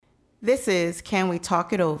This is Can We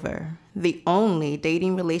Talk It Over, the only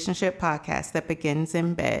dating relationship podcast that begins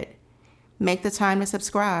in bed. Make the time to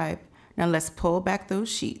subscribe. Now let's pull back those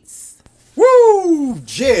sheets. Woo!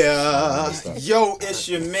 Yeah! Yo, it's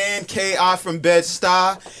your man K.I. from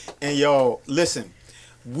Bed-Stuy. And yo, listen,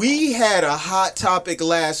 we had a hot topic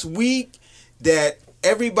last week that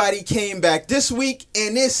everybody came back this week,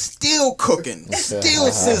 and it's still cooking, still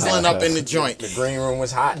sizzling up in the joint. The green room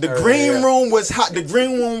was hot. The green room was hot. The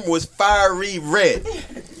green room was fiery red.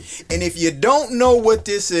 And if you don't know what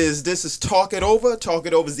this is Talk It Over. Talk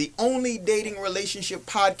It Over is the only dating relationship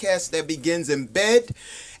podcast that begins in bed.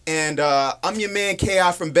 And I'm your man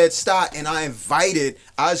K.I. from Bed-Stuy, and I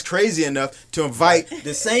was crazy enough to invite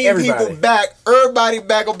the same people back, everybody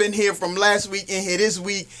back up in here from last week in here this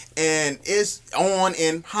week, and it's on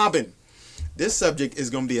and hopping. This subject is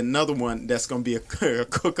going to be another one that's going to be a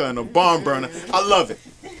cooker and a barn burner. I love it.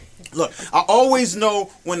 Look, I always know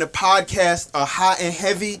when the podcasts are hot and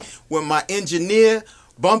heavy when my engineer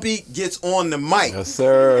Bumpy gets on the mic. Yes,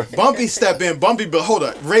 sir. Bumpy step in. Bumpy, but hold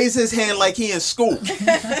up. Raise his hand like he in school. give me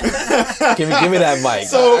that mic.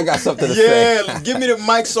 So, I got something to say. Yeah, give me the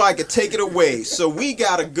mic so I can take it away. So we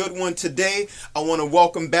got a good one today. I want to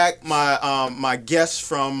welcome back my guests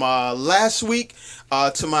from last week.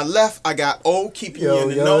 To my left, I got O, keeping you in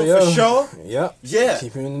the know for sure. Yep. Yeah.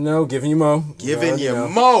 Keeping you in the know, giving you mo. Giving you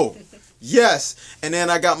mo. Yes. And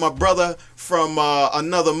then I got my brother from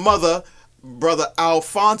another mother, Brother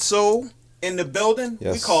Alfonso, in the building.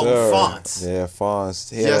 Yes, we call him Fonz. Yeah,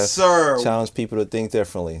 Fonz. Yes, sir. Challenge people to think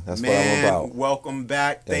differently. That's what I'm about. Welcome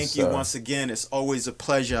back. Thank you once again. It's always a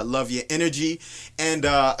pleasure. I love your energy. And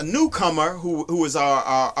a newcomer who was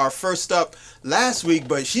our first up last week,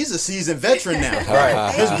 but she's a seasoned veteran now.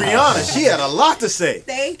 Right. Miss Brianna, she had a lot to say.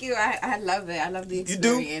 Thank you. I love it. I love the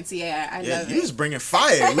experience. You do? Yeah, I love it. You was bringing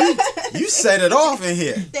fire. You set it off in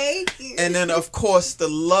here. Thank you. And then, of course, the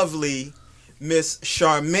lovely Miss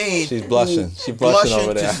Charmaine. She's blushing. She's blushing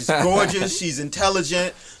over there. She's gorgeous. She's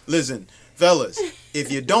intelligent. Listen, fellas,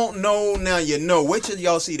 if you don't know, now you know. Wait till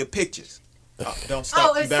y'all see the pictures. Don't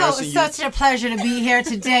stop embarrassing you. It's such a pleasure to be here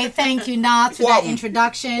today. Thank you, Knots, for that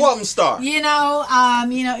introduction. Welcome, Star.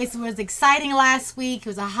 It was exciting last week. It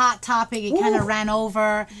was a hot topic. It kind of ran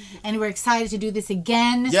over, and we're excited to do this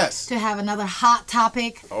again. Yes. To have another hot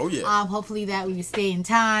topic. Oh yeah. Hopefully that we will stay in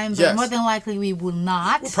time, but more than likely we will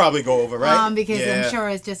not. We'll probably go over, right? Because I'm sure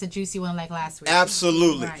it's just a juicy one like last week.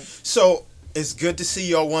 Absolutely. Right. So. It's good to see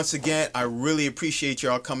y'all once again. I really appreciate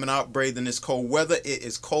y'all coming out, braving this cold weather. It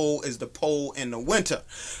is cold as the pole in the winter.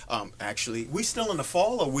 Actually, we still in the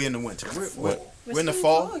fall or we in the winter? We're in the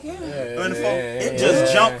fall? Yeah. We're in the fall? It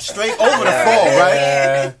just jumped straight over the fall,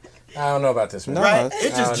 right? I don't know about this, man. Right? It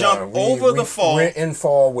just jumped over the fall. We're in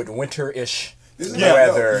fall with winter-ish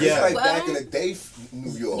weather. It's like back in the day,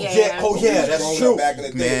 New York. Yeah. Oh, yeah, that's true. Back in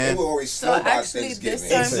the day, they were always snow by Thanksgiving.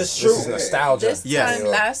 This is true. This is nostalgia. This time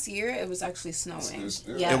last year, it was actually snowing.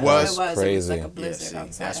 It was crazy. It was like a blizzard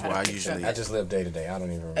outside. That's why I just live day to day. I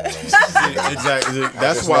don't even remember. Exactly.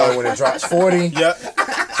 That's why when it drops 40. Yep.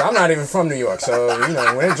 So I'm not even from New York. So,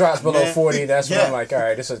 when it drops below 40, that's when I'm like, all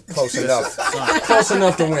right, this is close enough. Close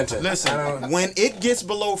enough to winter. Listen, when it gets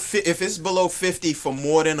below, if it's below 50 for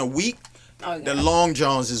more than a week, the Long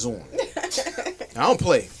Johns is on. I don't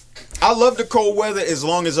play. I love the cold weather as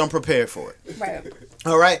long as I'm prepared for it. Right.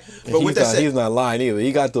 All right? But with that said, he's not lying either.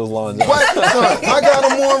 He got those long johns. What? I got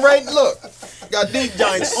them on right. Look. Got these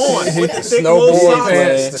giants on with the thick snowboard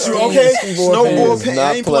pants. Snowboard pants.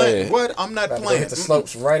 I ain't playing. What? I'm not playing. Hit the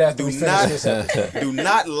slopes right after we finish this. Do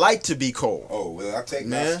not like to be cold. Oh, well, I take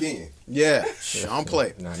my skiing. Yeah. I don't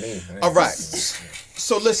play. Not me. All right.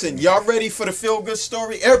 So listen, y'all ready for the feel good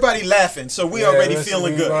story? Everybody laughing, so we already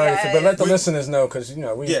feeling good. But let the listeners know, because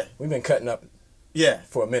we've been cutting up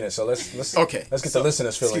for a minute, so let's get the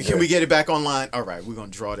listeners feeling good. Can we get it back online? All right, we're gonna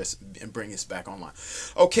draw this and bring this back online.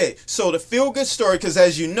 Okay, so the feel good story, because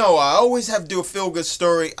as you know, I always have to do a feel good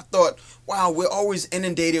story. I thought, wow, we're always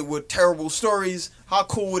inundated with terrible stories. How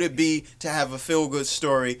cool would it be to have a feel good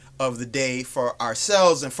story of the day for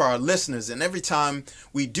ourselves and for our listeners? And every time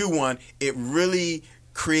we do one, it really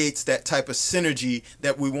creates that type of synergy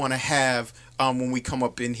that we want to have when we come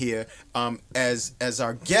up in here as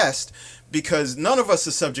our guest, because none of us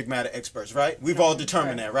are subject matter experts, right? We've all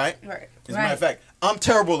determined that, right? Right. As a matter of fact, I'm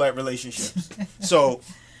terrible at relationships. So,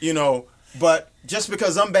 but just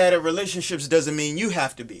because I'm bad at relationships doesn't mean you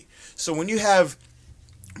have to be. So when you have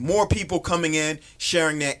more people coming in,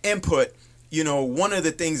 sharing their input, one of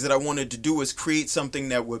the things that I wanted to do was create something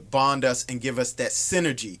that would bond us and give us that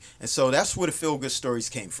synergy. And so that's where the feel good stories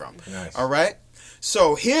came from. Nice. All right.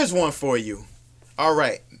 So here's one for you. All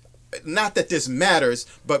right. not that this matters,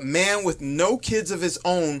 but man with no kids of his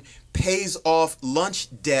own pays off lunch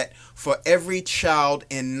debt for every child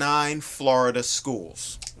in 9 Florida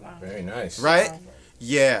schools. Wow. Very nice. Right? Wow.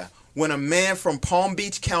 Yeah. When a man from Palm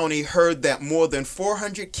Beach County heard that more than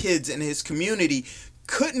 400 kids in his community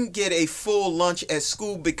couldn't get a full lunch at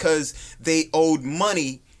school because they owed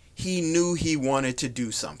money, he knew he wanted to do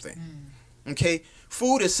something. Okay?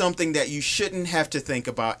 Food is something that you shouldn't have to think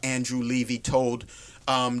about, Andrew Levy told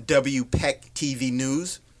WPEC TV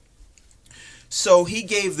News. So he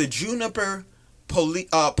gave the Juniper he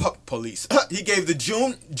gave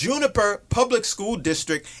the Juniper Public School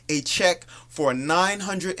District a check for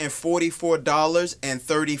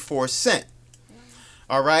 $944.34.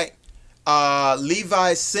 All right.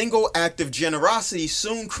 Levi's single act of generosity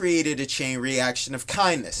soon created a chain reaction of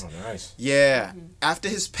kindness. Oh, nice. Yeah. Mm-hmm. After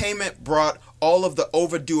his payment brought all of the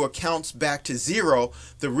overdue accounts back to zero,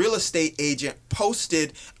 the real estate agent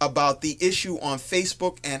posted about the issue on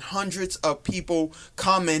Facebook, and hundreds of people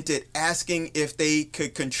commented asking if they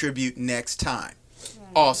could contribute next time.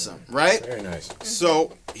 Awesome, right? Very nice.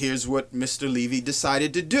 So here's what Mr. Levy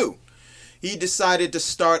decided to do. He decided to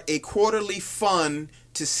start a quarterly fund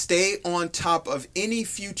to stay on top of any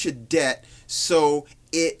future debt so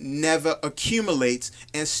it never accumulates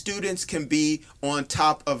and students can be on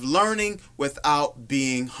top of learning without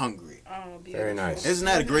being hungry. Oh, very nice. Isn't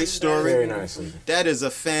that a great story? Very nice. That is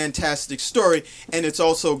a fantastic story, and it's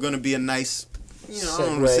also going to be a nice, I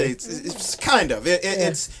don't want to say it's kind of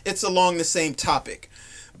it's along the same topic.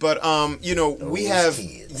 But we have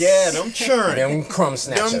kids. Them churn, them crumb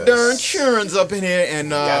snatchers, them darn churns up in here, and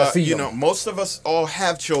most of us all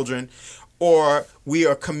have children, or we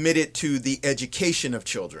are committed to the education of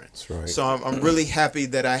children. That's right. So I'm really happy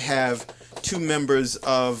that I have 2 members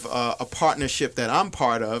of a partnership that I'm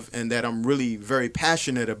part of and that I'm really very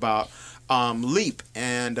passionate about. LEAP,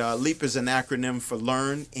 and LEAP is an acronym for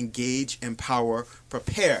Learn, Engage, Empower,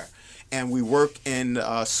 Prepare, and we work in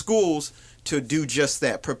schools to do just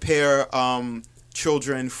that, prepare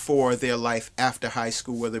children for their life after high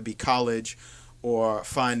school, whether it be college or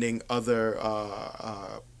finding other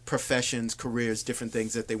professions, careers, different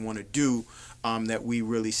things that they want to do, that we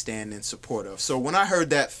really stand in support of. So when I heard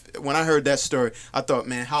that story, I thought,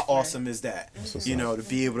 man, how awesome is that? To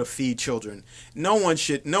be able to feed children. No one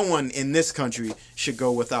in this country should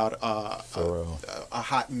go without a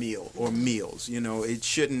hot meal or meals. It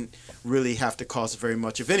shouldn't really have to cost very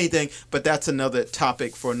much of anything, but that's another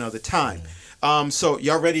topic for another time. So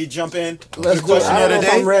y'all ready to jump in? Let's go. I don't know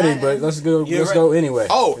if I'm ready, but let's go. Let's go anyway.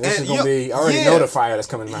 Oh, this is gonna be. I already know the fire that's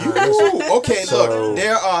coming behind this. Okay, look.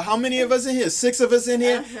 There are how many of us in here? 6 of us in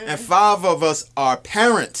here, and 5 of us are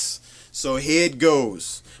parents. So here it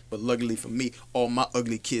goes. But luckily for me, all my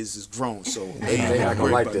ugly kids is grown, so they're not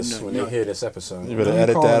gonna like this when they hear this episode. You better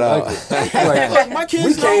edit that out. Like my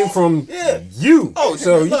kids, we came from you. Oh,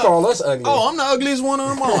 so you call us ugly? Oh, I'm the ugliest one of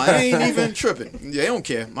them all. I ain't even tripping. They don't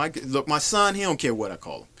care. My son, he don't care what I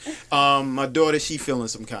call him. My daughter, she feeling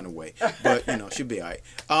some kind of way, but she'll be all right.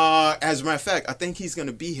 As a matter of fact, I think he's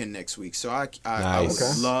gonna be here next week, so I would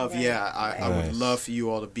love, I would love for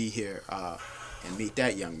you all to be here and meet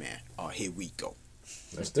that young man. Oh, here we go.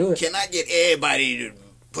 Let's do it. Can I get everybody to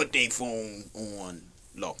put their phone on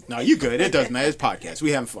low? No, you good. It doesn't matter. It's podcast.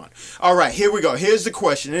 We having fun. All right, here we go. Here's the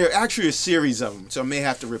question. There are actually a series of them, so I may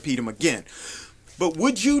have to repeat them again. But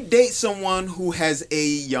would you date someone who has a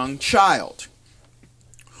young child?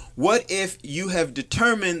 What if you have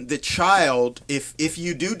determined the child, if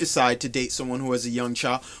you do decide to date someone who has a young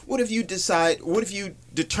child, what if you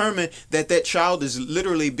determine that child is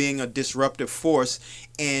literally being a disruptive force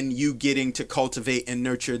and you getting to cultivate and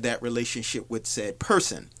nurture that relationship with said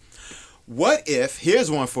person? What if,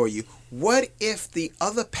 here's one for you, what if the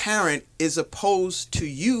other parent is opposed to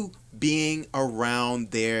you being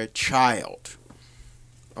around their child?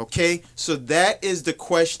 Okay, so that is the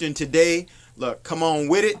question today. Look, come on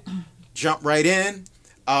with it. Jump right in.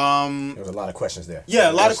 There was a lot of questions there.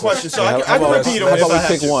 Yeah, a lot of questions. So I can repeat them. How about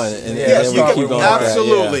we pick one and then we keep going?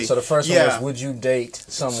 Absolutely. So the first one was, would you date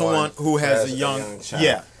someone who has a young child?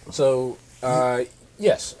 Yeah. So,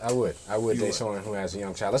 yes, I would. I would date someone who has a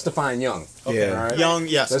young child. Let's define young. Okay. All right? Young,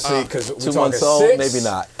 yes. Let's see, because we're 2 talking months old, 6. maybe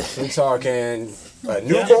not. We're talking a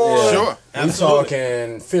newborn. Yeah. Sure. Absolutely. We're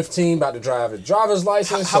talking 15, about to drive a driver's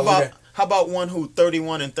license. How about one who's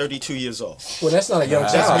 31 and 32 years old? Well, that's not a young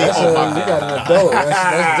child. You got an adult.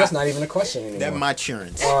 That's not even a question anymore. That's my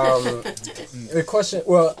children. The question,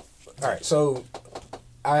 well, all right. So,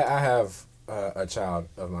 I have a child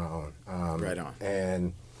of my own. Right on.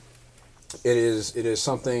 And it is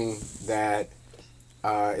something that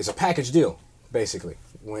is a package deal, basically,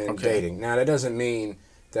 when dating. Now, that doesn't mean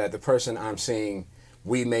that the person I'm seeing,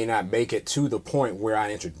 we may not make it to the point where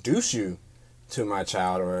I introduce you to my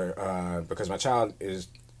child, or because my child is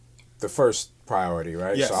the first priority,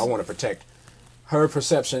 right? Yes. So I want to protect her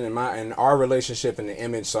perception and our relationship and the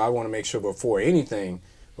image. So I want to make sure before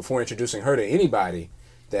introducing her to anybody,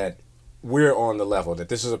 that we're on the level, that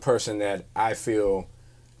this is a person that I feel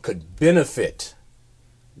could benefit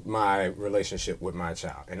my relationship with my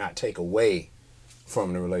child and not take away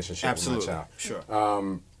from the relationship with my child.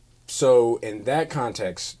 Sure. So in that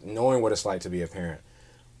context, knowing what it's like to be a parent,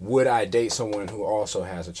 would I date someone who also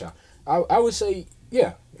has a child? I would say,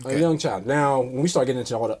 yeah, a young child. Now, when we start getting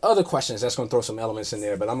into all the other questions, that's going to throw some elements in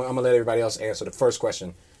there, but I'm going to let everybody else answer the first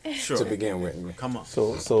question to begin with. Come on.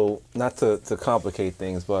 So not to complicate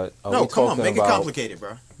things, but no, come on, make it complicated,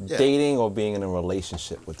 bro. Yeah. Dating or being in a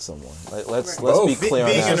relationship with someone. Let's be clear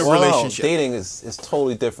being on that. in a relationship. Dating is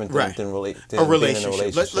totally different than, than a relationship. being in a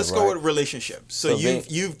relationship. Let's go with relationship. So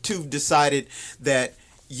you've two decided that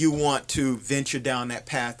you want to venture down that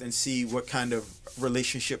path and see what kind of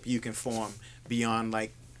relationship you can form beyond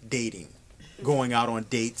like dating, going out on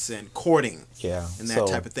dates and courting, and that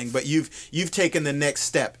type of thing. But you've taken the next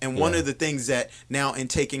step, and one of the things that now in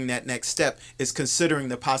taking that next step is considering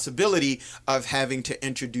the possibility of having to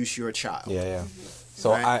introduce your child. Yeah.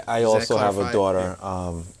 So right? I also have a daughter,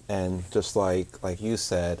 and just like you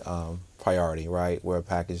said, priority, right? We're a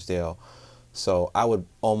package deal. So I would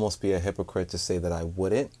almost be a hypocrite to say that I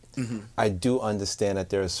wouldn't. Mm-hmm. I do understand that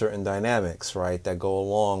there are certain dynamics, right, that go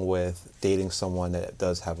along with dating someone that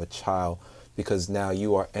does have a child, because now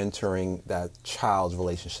you are entering that child's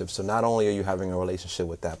relationship. So not only are you having a relationship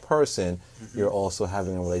with that person, you're also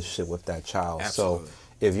having a relationship with that child. Absolutely. So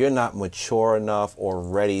if you're not mature enough or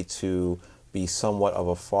ready to be somewhat of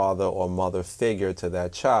a father or mother figure to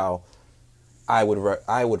that child, I would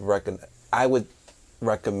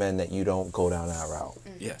recommend that you don't go down that route.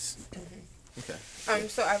 Yes. Okay.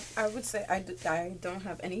 So I would say I don't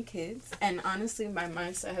have any kids, and honestly my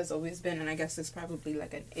mindset has always been, and I guess it's probably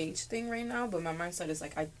like an age thing right now, but my mindset is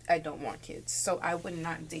like I don't want kids, so I would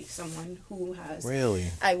not date someone who has. Really?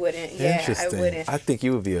 I wouldn't. Yeah, interesting. I wouldn't. I think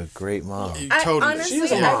you would be a great mom. Totally. Honestly,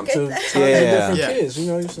 She's a mom to different kids, you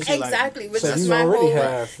know. Exactly, which so is you my already whole.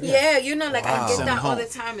 have. Yeah, you know, like I get that home. all the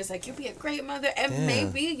time. It's like you'd be a great mother, and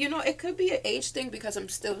maybe you know it could be an age thing because I'm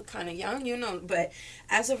still kind of young, you know. But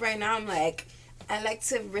as of right now, I'm like. I like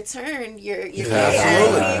to return your absolutely.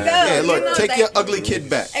 Yeah, look, you know, take like, your ugly kid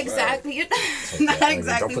back. Exactly. You know, not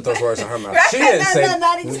exactly. Don't put those words in her mouth. Right? She didn't say.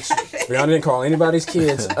 not exactly. Rihanna didn't call anybody's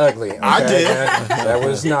kids ugly. Okay? I did. That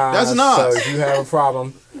was Nas. That's Nas. So if you have a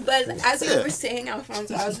problem. But as you were saying,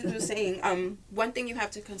 Alfonso, as you were saying, one thing you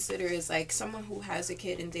have to consider is like someone who has a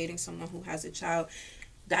kid and dating someone who has a child.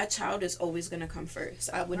 That child is always going to come first.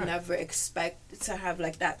 I would never expect to have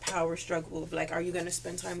like that power struggle of like, are you going to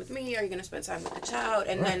spend time with me? Are you going to spend time with the child?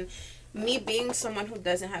 And then me being someone who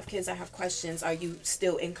doesn't have kids, I have questions. Are you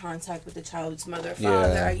still in contact with the child's mother or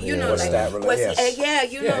father? Are you know, what's like, that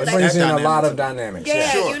you know, it like, brings in a lot of dynamics. Yeah,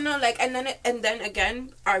 Sure. you know, like, and then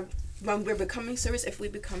again, when we're becoming serious, if we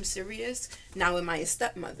become serious, now am I a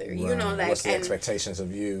stepmother? Right. You know, like, what's the expectations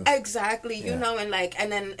of you? Exactly, you know, and like, and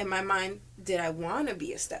then in my mind, did I want to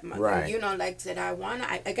be a stepmother? Right. You know, like, did I want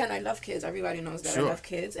to? Again, I love kids. Everybody knows that I love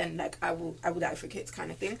kids, and like, I will die for kids, kind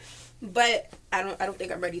of thing. But I don't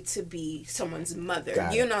think I'm ready to be someone's mother.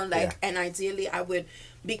 Got you it. know, like, and ideally, I would.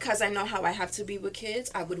 Because I know how I have to be with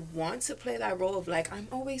kids, I would want to play that role of like, I'm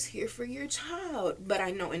always here for your child. But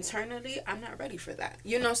I know internally, I'm not ready for that.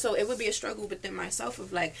 You know, so it would be a struggle within myself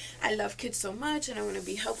of like, I love kids so much and I want to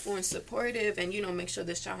be helpful and supportive and, you know, make sure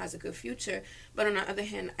this child has a good future. But on the other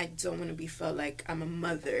hand, I don't want to be felt like I'm a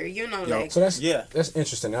mother, you know, like. So that's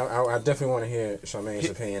interesting. I definitely want to hear Charmaine's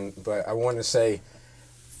opinion, but I want to say,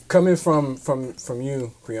 coming from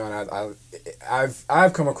you, Brianna,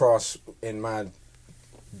 I've come across in my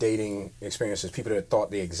dating experiences people that thought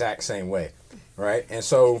the exact same way, right? And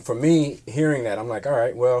so for me, hearing that, I'm like, all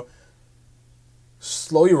right, well,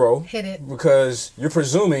 slow your roll. Hit it. Because you're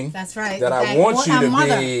presuming that's right. that I want you to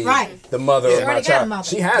be the mother of my child.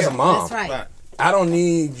 She has a mom. That's right. I don't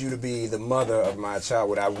need you to be the mother of my child.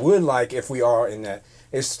 What I would like, if we are in that,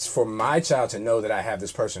 is for my child to know that I have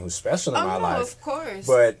this person who's special in my life. Of course.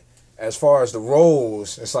 But as far as the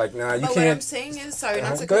roles, it's like, nah, you can't. What I'm saying is, sorry,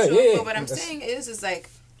 not to cut you off, but what I'm saying is like,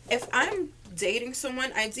 if I'm dating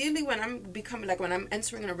someone, ideally when I'm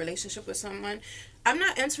entering in a relationship with someone, I'm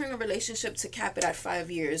not entering a relationship to cap it at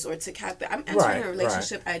 5 years or to cap it. I'm entering a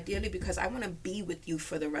relationship ideally because I want to be with you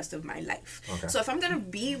for the rest of my life. Okay. So if I'm gonna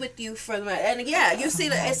be with you for and you see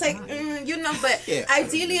that it's like but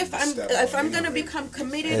ideally if I'm gonna become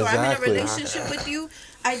committed or I'm in a relationship with you,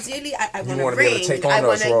 ideally I want to ring. I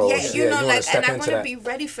want to and I want to be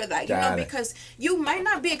ready for that. Because you might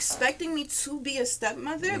not be expecting me to be a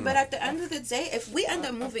stepmother, but at the end of the day, if we end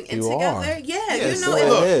up moving in together, you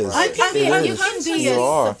can be a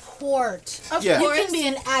support. You can be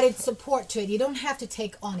an added support to it. You don't have to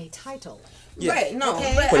take on a title. Yeah. Right, no.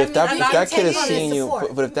 Okay. But if that kid is seeing you,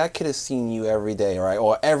 but if that kid is seeing you every day, right,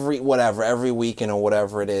 or every weekend or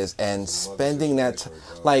whatever it is, and spending that,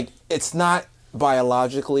 like, it's not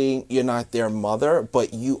biologically, you're not their mother,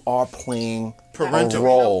 but you are playing a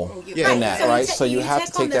role in that, right? So you have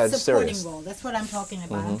to take that serious. Role. That's what I'm talking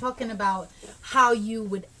about. I'm talking about how you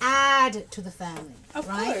would add to the family,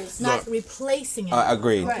 right? Not replacing it.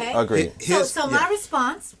 Agreed. Okay? Agreed. So my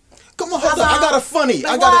response. Come on, hold on. I got a funny.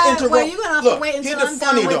 I got to interrupt. Well, you're going to have to wait until I'm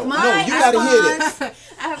done with mine. No, you got to hear this.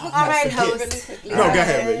 I have a all right, host. No, go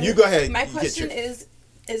ahead. You go ahead. My question is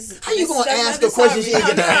how you gonna ask a question she ain't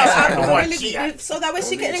get to ask? So that way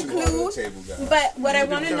she can include. But what I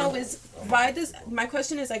want to know is why does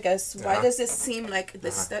it seem like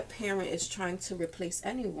the step parent is trying to replace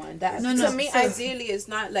anyone? That to me, ideally, is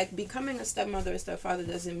not like becoming a stepmother or stepfather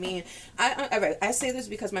doesn't mean. I say this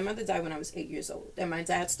because my mother died when I was 8 years old, and my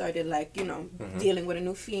dad started dealing with a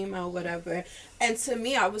new female, whatever. And to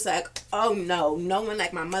me, I was like, oh no one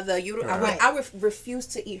like my mother. I would refuse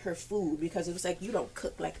to eat her food because it was like, you don't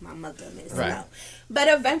cook like my mother, Miss. Right. No. But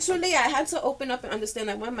eventually, I had to open up and understand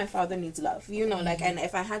that my father needs love. And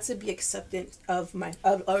if I had to be acceptant of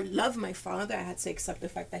or love my father, I had to accept the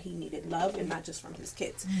fact that he needed love and not just from his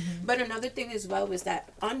kids. But another thing as well was that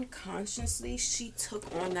unconsciously she took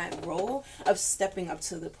on that role of stepping up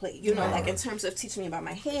to the plate. Like in terms of teaching me about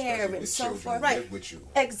my hair and so forth. Right.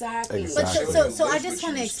 Exactly. But so I just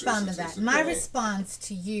want to expound on that. My response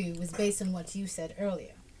to you was based on what you said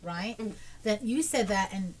earlier, right? That you said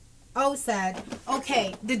that and said,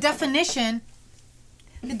 okay, the definition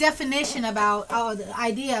about the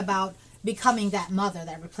idea about becoming that mother,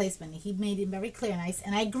 that replacement, he made it very clear,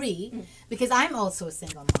 and I agree, because I'm also a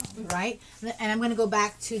single mom, right? And I'm going to go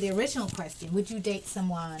back to the original question: would you date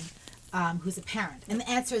someone who's a parent? And the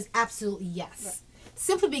answer is absolutely yes. Right.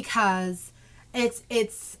 Simply because it's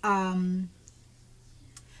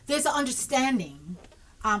there's an understanding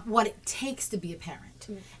what it takes to be a parent.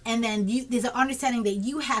 And then there's an understanding that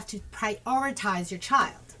you have to prioritize your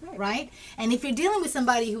child, right? And if you're dealing with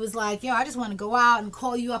somebody who is like, I just want to go out and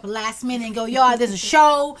call you up last minute and go, there's a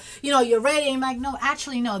show, you're ready. And I'm like, no,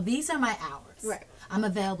 actually, no, these are my hours. Right. I'm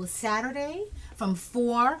available Saturday from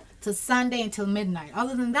 4 to Sunday until midnight.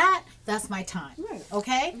 Other than that, that's my time. Right.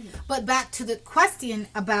 Okay? But back to the question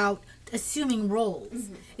about assuming roles,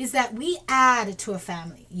 is that we add to a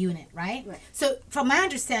family unit, right? So from my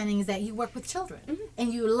understanding is that you work with children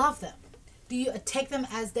and you love them. Do you take them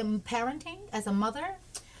as them parenting, as a mother?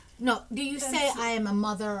 No. Do you say I am a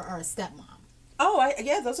mother or a stepmom? Oh,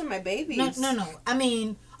 those are my babies. No. I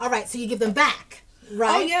mean, all right, so you give them back.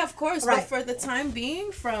 Right. Oh yeah, of course. Right. But for the time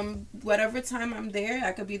being, from whatever time I'm there,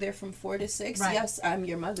 I could be there from 4 to 6. Right. Yes, I'm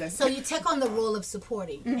your mother. So you take on the role of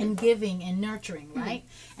supporting and giving and nurturing, right?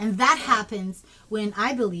 And that happens when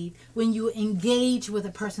you engage with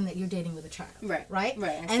a person that you're dating with a child. Right. Right.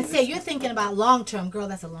 Right. And say you're thinking about long term, girl.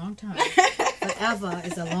 That's a long time. Forever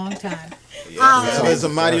is a long time. It's a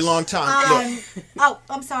mighty long time.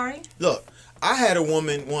 I'm sorry. Look. I had a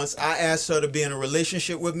woman once, I asked her to be in a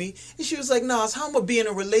relationship with me, and she was like, Nas, how am I going to be in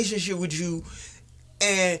a relationship with you,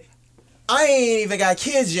 and I ain't even got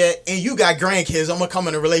kids yet, and you got grandkids, I'm going to come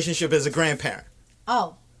in a relationship as a grandparent.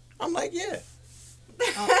 Oh. I'm like, yeah.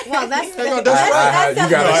 Well, that's right.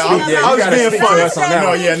 I was being funny. I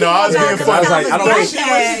was being funny. I'm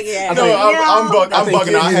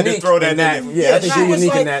bugging out. I had to throw that in. Yeah, I think you're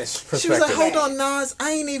unique in that perspective. She was like, hold on, Nas,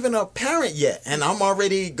 I ain't even a parent yet, and I'm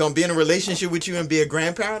already going to be in a relationship with you and be a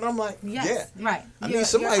grandparent? I'm like, yeah. Right. I need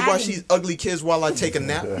somebody watch these ugly kids while I take a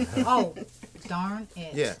nap. Oh. Darn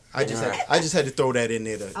it. Yeah, I just had to throw that in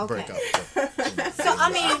there to break up. So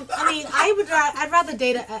I'd rather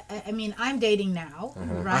date. I'm dating now,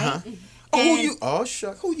 right? Who you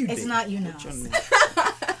dating? It's not you now.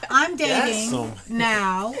 I'm dating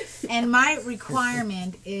now, and my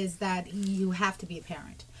requirement is that you have to be a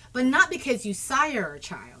parent, but not because you sire a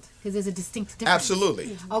child. because there's a distinct difference.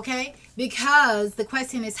 Absolutely. Okay? Because the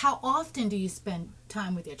question is, how often do you spend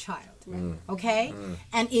time with your child? Okay?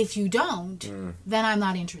 And if you don't, then I'm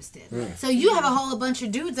not interested. So you have a whole bunch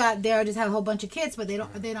of dudes out there just have a whole bunch of kids, but they're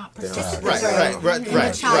not participating. Right.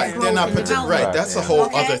 They're not participating. Right. That's a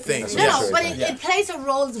whole other thing. No, but it plays a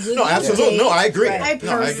role as No, absolutely. No, I agree. A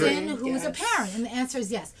person who's a parent, and the answer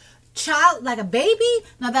is yes. Child, like a baby,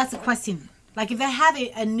 now that's a question. Like if they have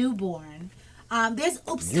a newborn, there's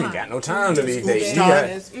oops You time. ain't got no time to be dating. You time.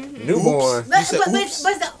 got newborn. But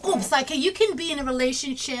the oops, like you can be in a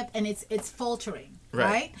relationship and it's faltering,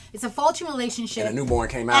 right? It's a faltering relationship. And a newborn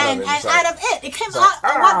came out of it. And out of it came out.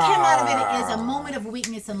 What came out of it is a moment of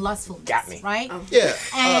weakness and lustfulness. Got me. Right? Yeah.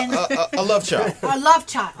 And A love child. a love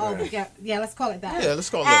child. Oh, yeah, let's call it that. Yeah, let's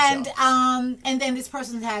call it love child. And then this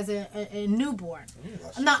person has a newborn.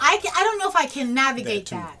 Now I don't know if I can navigate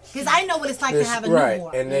that because I know what it's like to have a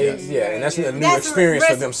newborn. And and that's a new experience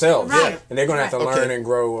for themselves. Right. And they're gonna have to learn Okay. and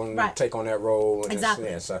grow and Right. take on that role. And Exactly.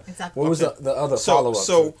 What was the other follow up?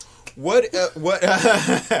 So what if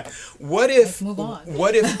Let's move on.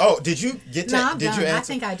 What if did you get to No, I'm did done. you I answer?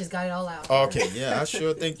 think I just got it all out. Okay, yeah, I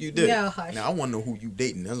sure think you did. Yeah, hush. Now I want to know who you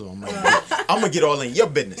dating. That's what I'm gonna do. I'm gonna get all in your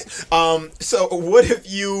business. So what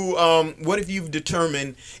if you've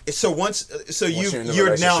determined? So you're in a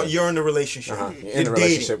relationship. You're in a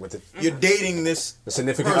relationship with it. You're dating this. The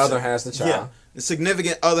significant person. other has the child. Yeah, the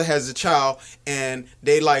significant other has a child, and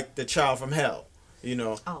they like the child from hell. You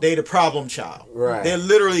know, they the problem child. Right. They're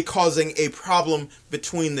literally causing a problem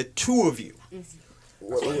between the two of you.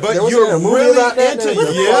 But There you're wasn't a movie really about that? into There was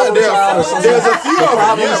a yeah. problem child or something? There's a few of them.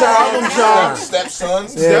 problem Yeah, child. problem child. Stepson.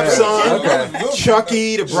 Stepson, Okay.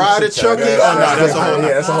 Chucky, the bride of Chucky. Okay. Oh no, that's a whole.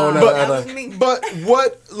 That's a whole nother. But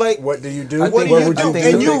What do you do? What do I you think do? the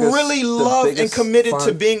And you biggest- really the love and biggest committed to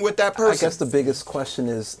fun- being with that I person. guess the biggest question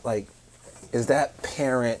is like, is that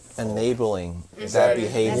parent enabling that Exactly.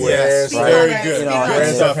 behavior? Yes, Speak very on good. it. You know, Speak on and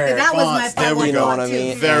it. stuff. That was my There we favorite go. You know what I too.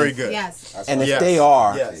 mean? Very good. Yes. And if Yes. they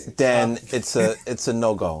are, Yes. then it's a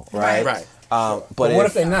no go, right? Right. But What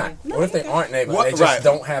if they're not? What if they aren't enabling? What- They just right.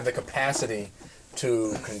 don't have the capacity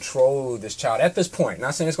to control this child at this point.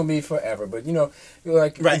 Not saying it's going to be forever, but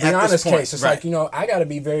like Right, in at this Brianna's point, case, it's right. like I got to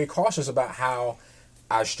be very cautious about how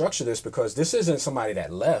I structure this because this isn't somebody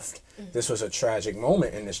that left. This was a tragic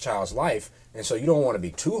moment in this child's life, and so you don't want to be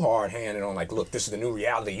too hard-handed on like, look, this is the new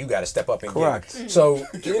reality. You got to step up and Correct. get it. So right,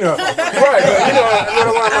 but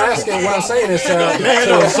what I'm asking, what I'm saying is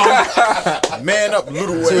Man up,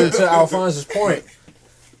 little way. to Alphonse's point,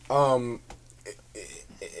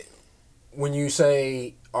 when you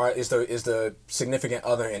say, is the significant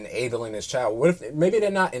other enabling this child? What if maybe they're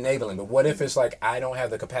not enabling, but what if it's like I don't have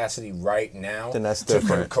the capacity right now Then that's to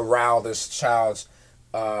different. corral this child's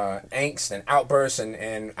angst and outbursts,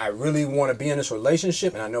 and I really want to be in this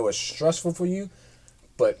relationship, and I know it's stressful for you,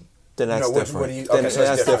 but then that's different. What do you, Then okay, so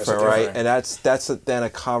that's it's different, right? And that's then a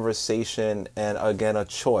conversation and again a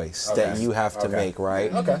choice that Okay. you have to Okay. make,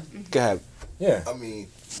 right? Okay. Go ahead. Yeah. I mean,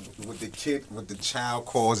 would the child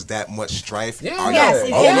cause that much strife? Yeah. Are Yes,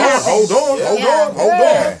 y'all- it hold does. on.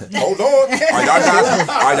 Yeah. Hold on.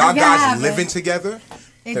 Are y'all Yeah, guys but- living together?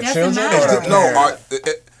 It The doesn't children matter. or the-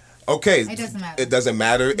 No. Okay. It doesn't matter. It doesn't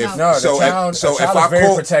matter if No. No, so. the child, So the child if is I very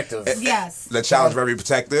call protective Yes. the child's very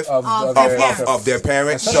protective Of their their parents. of their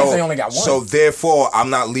parents. Especially if So they only got one. so therefore, I'm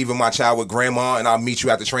not leaving my child with grandma, and I'll meet you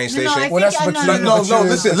at the train No, station. I think Well, that's I what know. you- No, But you're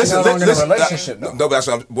listen. no longer in a relationship, though. No, but that's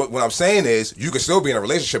what I'm saying is you can still be in a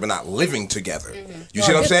relationship and not living together. You No,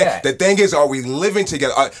 see I what I'm get saying? that. The thing is, are we living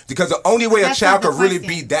together? Because the only way a That's child not the could really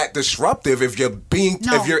question. be that disruptive if you're being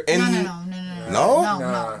No. if you're in.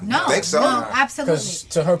 No. No? Think so? No, absolutely. Because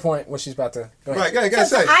to her point, what she's about to go ahead. Right, go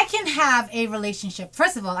So ahead. I can have a relationship.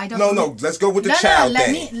 First of all, I don't. No. Let's go with the No, child let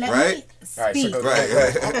thing, me right? All right, so speak go Right. Go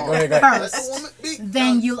ahead. first.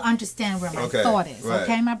 Then you'll understand where my Okay, thought is. right.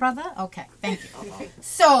 Okay, my brother? Okay, thank you.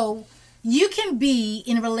 So you can be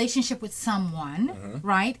in a relationship with someone,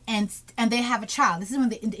 right? And they have a child. This is when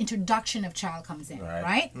the introduction of child comes in,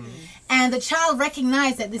 right? And the child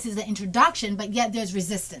recognizes that this is the introduction, but yet there's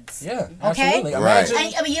resistance. Yeah, Okay? absolutely. Right.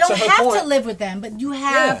 Imagine, I mean, you don't her have point, to live with them, but you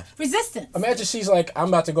have Yeah. resistance. Imagine she's like, I'm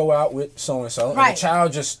about to go out with so and so, and Right. the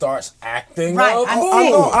child just starts acting. Right, up. I'm Ooh.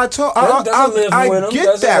 saying- Doesn't live I with him. get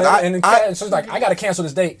doesn't that. live- and the child, so it's like, I got to cancel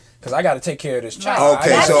this date because I got to take care of this child. Okay,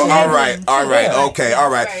 That's so all enabling right, too. okay, all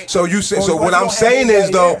right. Right. So you say Well, so. what What you I'm don't have saying is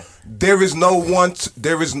anybody though, there. there is no one.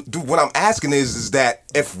 What I'm asking is that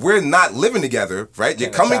if we're not living together, right? You're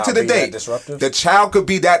the coming child to the be that date. disruptive? The child could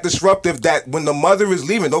be that disruptive that when the mother is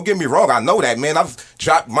leaving. Don't get me wrong. I know that, man. I've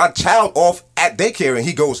dropped my child off at daycare and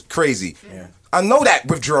he goes crazy. Yeah. I know that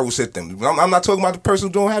withdrawal symptoms. I'm not talking about the person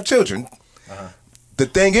who don't have children. the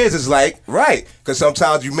thing is like, right, because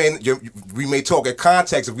sometimes we may talk in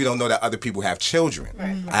context if we don't know that other people have children.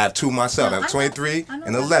 Right. I have 2 myself. I have 23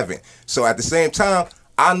 and 11. So at the same time,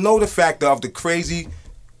 I know the factor of the crazy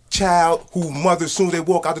child who mother, as soon as they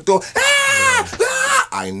walk out the door,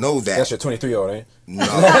 I know that. That's your 23-year-old, ain't it? No.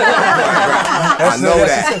 I know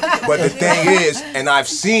that. But the thing is, and I've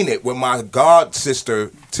seen it with my god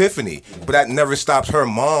sister, Tiffany, but that never stops her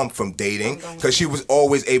mom from dating because she was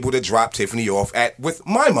always able to drop Tiffany off with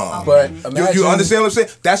my mom. But you understand what I'm saying?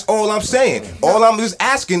 That's all I'm saying. All I'm just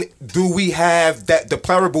asking, do we have that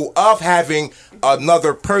deplorable of having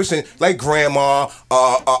another person like grandma,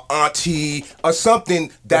 auntie, or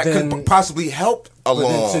something that could possibly help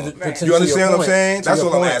along? You understand what I'm saying? That's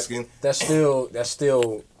what I'm asking. That's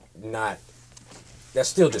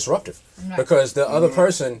still disruptive because the other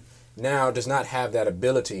person now does not have that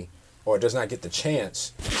ability or does not get the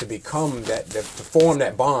chance to become that, to form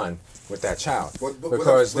that bond with that child.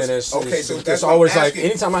 Because then it's always like,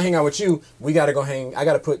 anytime I hang out with you, I got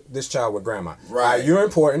to put this child with grandma. Right. You're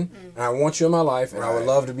important, and I want you in my life, and I would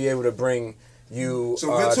love to be able to bring you so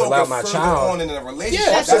we're talking allow my further child on in a relationship.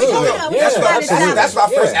 Yeah, absolutely. That's my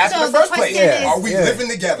first ask in the first place. Are we living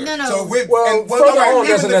together? No. So we're further on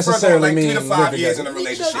doesn't necessarily mean 3 to 5 years in a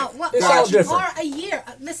relationship. It's all different. Or a year.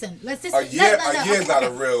 Listen, let's just a year is not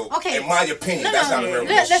a real. Okay. In my opinion, that's not a real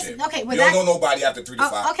relationship. Okay, you don't know nobody after 3 to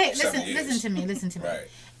 5. Okay, 7 years. listen to me. Right.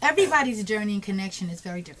 Everybody's journey and connection is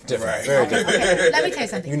very different. Right. Very different. Okay, let me tell you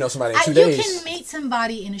something. You know somebody in 2 days. You can meet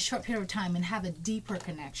somebody in a short period of time and have a deeper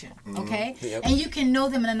connection, okay? Yep. And you can know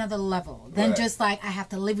them at another level than just like, I have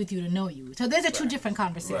to live with you to know you. So those are two different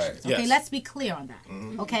conversations, okay? Yes. Let's be clear on that,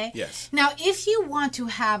 okay? Yes. Now, if you want to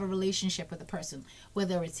have a relationship with a person,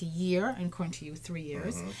 whether it's a year, and according to you, 3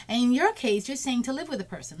 years, and in your case, you're saying to live with a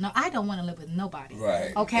person. No, I don't want to live with nobody.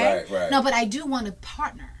 Right. Okay? Right. No, but I do want a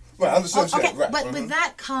partner. Right, understood. Okay, Right. but with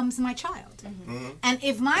that comes my child. And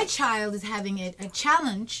if my child is having a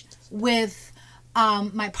challenge with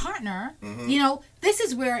my partner, you know, this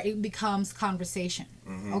is where it becomes conversation.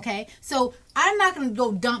 Okay? So I'm not going to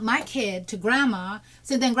go dump my kid to grandma,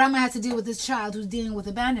 so then grandma has to deal with this child who's dealing with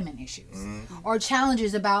abandonment issues or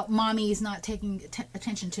challenges about mommy is not taking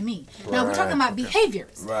attention to me. Now we're talking about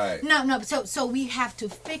behaviors. Right. No. So we have to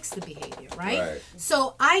fix the behavior, right?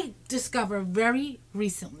 So I discovered very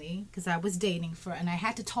recently, because I was dating and I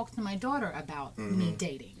had to talk to my daughter about me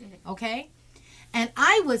dating. Okay. And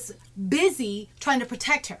I was busy trying to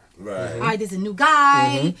protect her. Right. All right, there's a new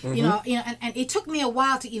guy, you know, and it took me a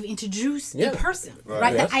while to even introduce a person,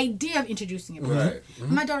 right? The idea of introducing a person.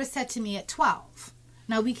 My daughter said to me at 12.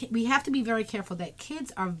 Now we have to be very careful that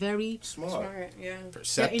kids are very smart,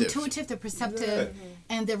 perceptive. They're intuitive, they're perceptive,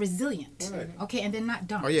 and they're resilient. Okay, and they're not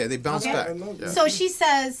dumb. Oh yeah, they bounce back. Yeah. So she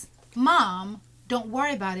says, "Mom, don't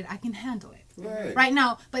worry about it. I can handle it." Right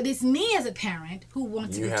now, but it's me as a parent who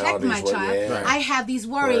wants to protect my child. I have these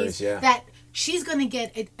worries that she's going to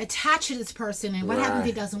get attached to this person, and what happens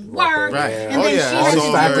if it doesn't work? And then she has to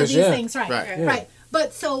deal with these things. Right.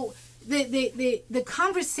 But so the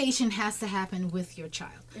conversation has to happen with your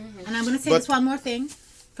child. And I'm going to say this one more thing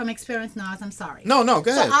from experience, Nas. I'm sorry. No,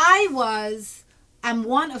 go ahead. So I'm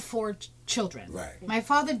one of 4 children. Right. My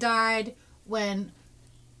father died when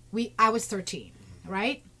I was 13.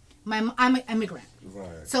 Right. I'm an immigrant.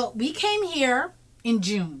 Right. So we came here in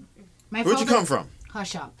June. Where'd you come from?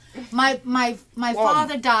 Hush up. My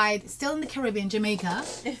father died, still in the Caribbean, Jamaica,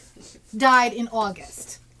 died in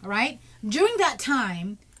August. All right? During that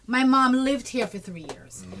time, my mom lived here for 3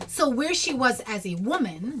 years. So where she was as a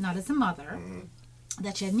woman, not as a mother,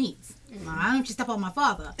 that she had needs. I don't just step on my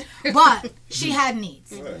father, but she had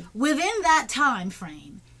needs. Within that time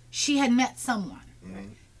frame, she had met someone.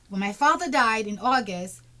 When my father died in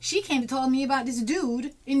August, she came to tell me about this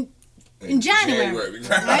dude in January. Right?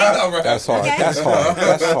 That's hard. Okay? That's hard.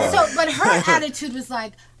 So, but her attitude was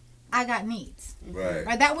like, I got needs.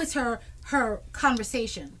 Right? That was her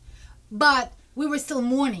conversation. But we were still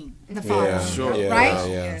mourning the father. Right?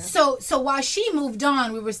 Yeah. So while she moved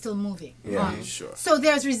on, we were still moving on. So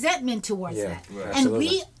there's resentment towards that. Right. And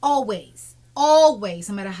we always, no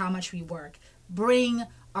matter how much we work, bring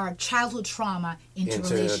our childhood trauma into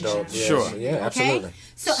relationships. Yeah, absolutely.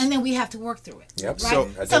 So, and then we have to work through it. Yep.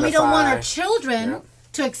 Right? So we don't want our children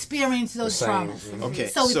to experience those traumas. Okay.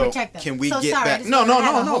 So we protect them. Can we get back?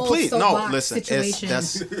 No, please. No, listen.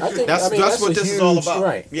 That's what this is all about.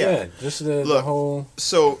 Right. Yeah. Just the whole.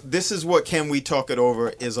 So this is what Can We Talk It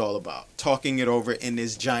Over is all about. Talking it over in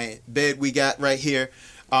this giant bed we got right here.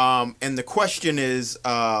 And the question is,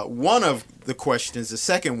 one of the questions, the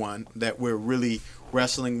second one that we're really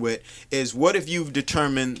wrestling with is, what if you've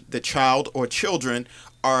determined the child or children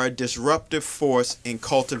are a disruptive force in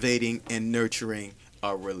cultivating and nurturing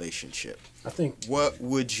a relationship. I think. What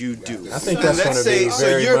would you do? I think that's going to be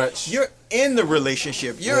very much. You're in the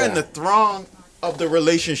relationship. You're in the throng of the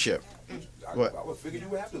relationship. What? I would figure you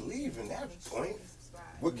would have to leave in that point.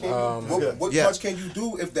 What much can you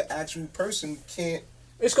do if the actual person can't?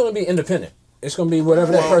 It's going to be independent. It's going to be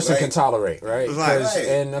whatever that person can tolerate, right?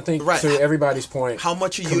 And I think to everybody's point, how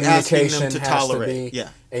much are you asking them to tolerate?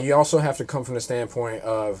 And you also have to come from the standpoint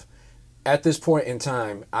of, at this point in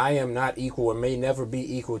time, I am not equal and may never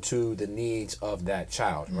be equal to the needs of that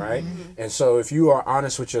child, right? And so if you are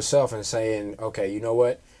honest with yourself and saying, okay, you know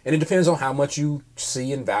what? And it depends on how much you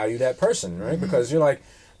see and value that person, right? Because you're like,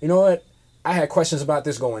 you know what? I had questions about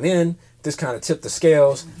this going in. This kind of tipped the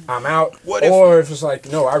scales. I'm out. Or if it's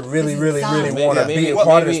like, no, I really want to be a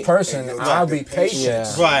part of this person, I'll be patient.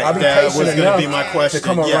 I'll be patient enough to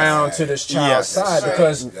come around to this child's side.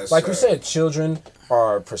 Because, like we said, children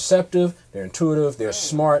are perceptive, they're intuitive, they're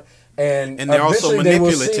smart. And they're also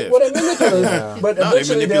manipulative. They're manipulative. But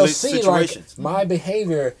eventually they'll see, like, my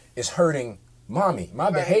behavior is hurting mommy. My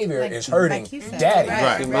behavior is hurting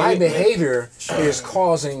daddy. My behavior is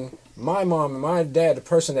causing my mom and my dad, the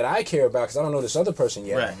person that I care about, because I don't know this other person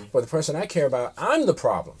yet, but the person I care about, I'm the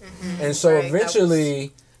problem. And so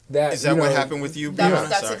eventually... Is that what happened with you?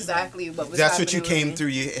 That's exactly what was That's what you happening came through.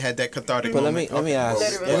 You had that cathartic But moment. let me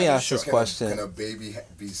ask this question. Can a baby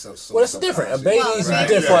be so? Well, it's different. A baby's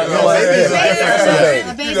different.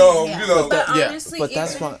 But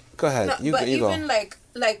that's my. Go ahead. You go. Even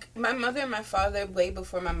like my mother and my father, way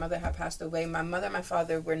before my mother had passed away, my mother and my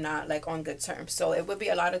father were not like on good terms. So it would be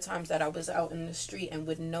a lot of times that I was out in the street and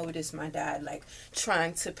would notice my dad like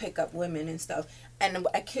trying to pick up women and stuff. And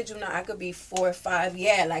I kid you not, I could be 4 or 5,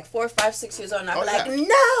 6 years old, and I'd be like,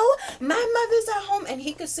 no, my mother's at home. And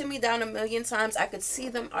he could sit me down a million times. I could see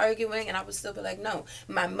them arguing, and I would still be like, no,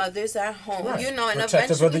 my mother's at home. Right. You know, and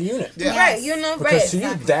protective of the unit. Right, you know, because to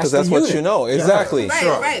you, because that's what you know. Exactly.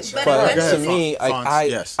 Right. But to me,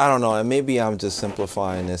 I don't know, and maybe I'm just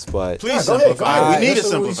simplifying this, but please simplify. We need to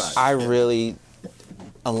simplify. I really,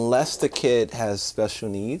 unless the kid has special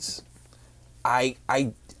needs, I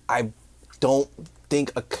don't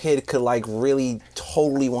think a kid could like really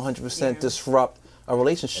totally 100% disrupt a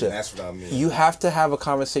relationship. And that's what I mean. You have to have a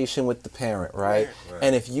conversation with the parent, right?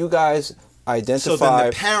 And if you guys identify, so then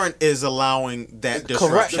the parent is allowing that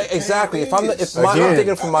disruption. Correct, exactly. I'm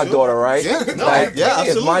thinking for my daughter, right? Absolutely.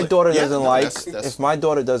 If my daughter doesn't if my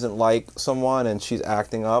daughter doesn't like someone and she's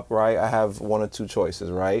acting up, right? I have one or two choices,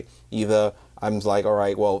 right? Either I'm like, all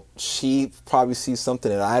right, well, she probably sees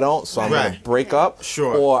something that I don't, so I'm going to break up.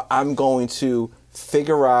 Sure. Or I'm going to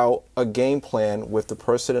figure out a game plan with the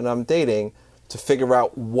person that I'm dating to figure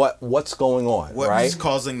out what's going on, right? What's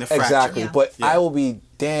causing the fracture. Exactly. But I will be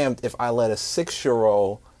damned if I let a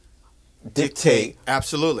 6-year-old dictate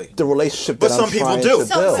absolutely the relationship but that some I'm people trying do.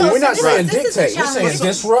 to build. We're not saying dictate. We're saying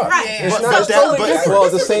disrupt. Right. It's not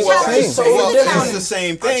the same thing. It's the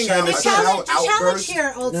same thing. The challenge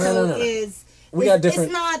here also is we got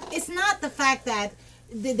different. It's not the fact that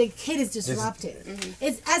the kid is disrupted.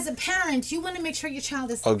 It's as a parent, you want to make sure your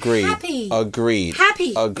child is happy. Agreed.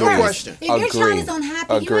 Happy. No question. If your child is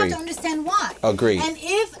unhappy, you have to understand why. Agreed.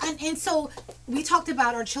 And so we talked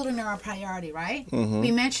about our children are our priority, right?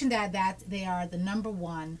 We mentioned that they are the number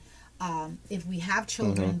one. If we have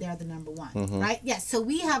children, they're the number one, right? Yes. So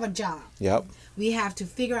we have a job. Yep. We have to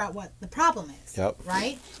figure out what the problem is. Yep.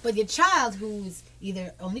 Right. But your child, who's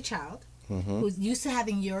either only child, who's used to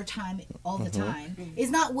having your time all the time, is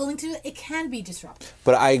not willing to. It can be disruptive.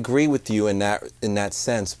 But I agree with you in that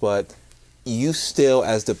sense. But you still,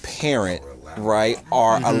 as the parent, right,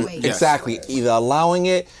 are exactly either allowing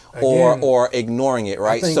it or ignoring it,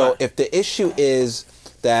 right? So if the issue is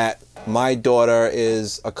that my daughter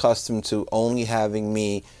is accustomed to only having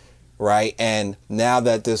me, right, and now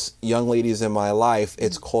that this young lady is in my life,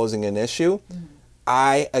 it's causing an issue.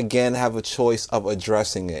 I, again, have a choice of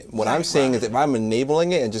addressing it. What I'm saying is if I'm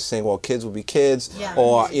enabling it and just saying, well, kids will be kids,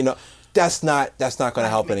 or, that's not going to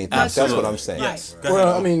help anything. Absolutely. That's what I'm saying. Yes.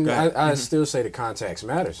 Well, I mean, I still say the context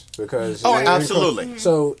matters because... absolutely.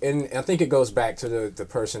 So, and I think it goes back to the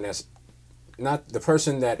person that's not the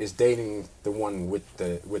person that is dating the one with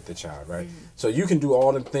the child, right? So you can do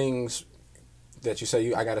all the things that you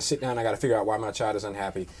say, I got to sit down, I got to figure out why my child is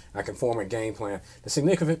unhappy. I can form a game plan. The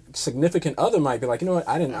significant other might be like, you know what,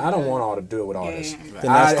 I don't want all to deal with all this. Then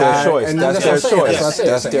that's their choice. That's their choice.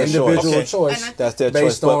 That's their individual choice. That's their choice.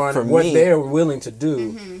 Based on what they're willing to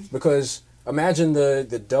do. Because imagine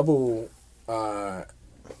the double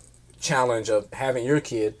challenge of having your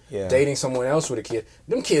kid dating someone else with a kid.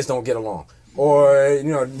 Them kids don't get along. or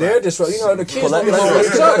they're disruptive. The kids. Let's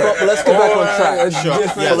get back on track.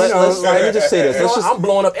 Let me just say this. I'm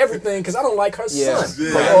blowing up everything because I don't like her son.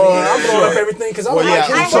 Or I'm blowing up everything because I don't like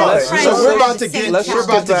his son. So we're about to get to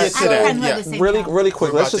that. Really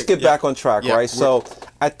quick. Let's just get back on track, right? So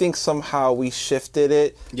I think somehow we shifted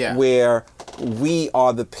it where we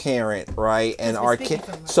are the parent, right? And our kid.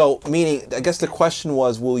 So meaning, I guess the question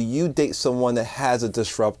was, will you date someone that has a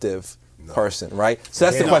disruptive person, right? So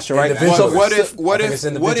that's the question, right? So what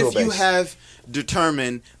if you have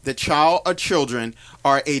determined the child or children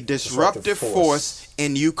are a disruptive force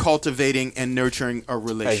in you cultivating and nurturing a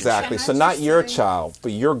relationship? Exactly. So not your child,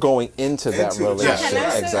 but you're going into that relationship. Can I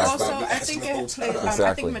say Exactly. also, I think it plays,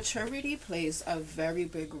 I think maturity plays a very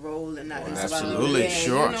big role in that as well. Absolutely,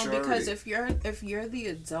 sure. Because if you're the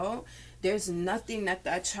adult, there's nothing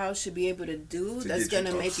that child should be able to do that's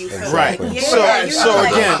gonna make you feel right. like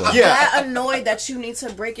that annoyed that you need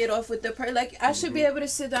to break it off with the person. Like I should be able to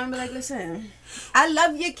sit down and be like, listen, I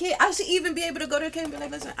love your kid. I should even be able to go to the kid and be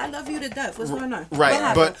like, listen, I love you to death. What's going on?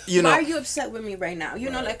 Right, but why are you upset with me right now?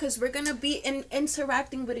 Because we're gonna be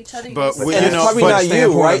interacting with each other. But it's probably not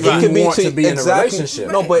you, right? It could be to be in a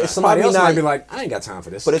relationship. No, but somebody else not, might be like, I ain't got time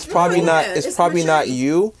for this. But it's probably not. It's probably not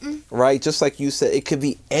you, right? Just like you said, it could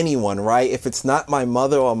be anyone, right? If it's not my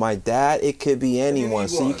mother or my dad, it could be anyone.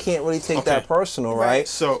 So you can't really take that personal, right?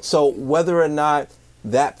 So whether or not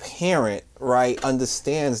that parent, right,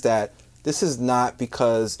 understands that this is not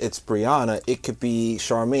because it's Brianna, it could be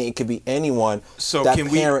Charmaine, it could be anyone. So that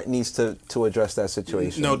parent needs to address that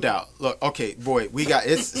situation. No doubt. Look, okay, boy, we got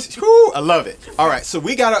it's whew, I love it. All right, so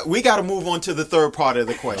we gotta move on to the third part of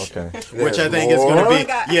the question, which I think is gonna be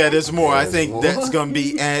there's more. I think that's gonna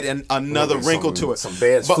be add another wrinkle to it. Some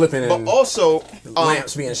beds flipping, but also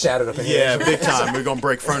lamps being shattered up in here. Yeah, big time. We're gonna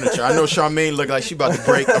break furniture. I know Charmaine look like she about to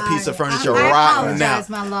break a piece of furniture right now. I apologize,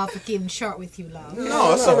 my love, for keeping short with you, love.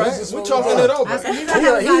 No, it's all right. We're talking it over.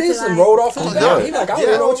 He just rolled off from down. He's like, I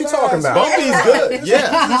don't know what you're talking about. Bumpy's good.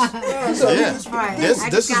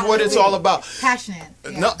 This is what it's all about. Passionate.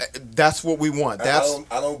 Yeah. No, that's what we want. I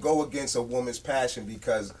don't go against a woman's passion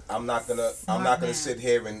because I'm not gonna sit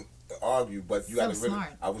here and argue, but you got to really.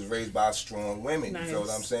 I was raised by strong women. You feel what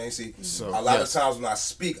I'm saying? See, a lot of times when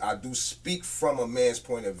I do speak from a man's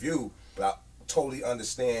point of view, but I totally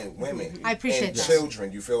understand women and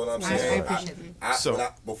children. You feel what I'm saying? I appreciate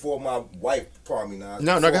that. Before my wife, pardon me now.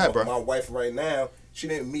 No, go ahead, bro. My wife right now, she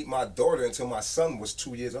didn't meet my daughter until my son was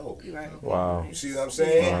 2 years old. Right. Wow. You see what I'm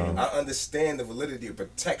saying? Wow. I understand the validity of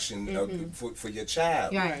protection for your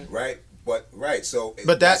child. Right. But so.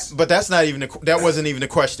 That's not even that wasn't even the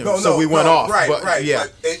question. So we went off. Right. Yeah.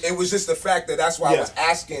 But it was just the fact that that's why I was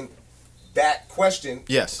asking that question.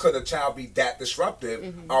 Yes. Could a child be that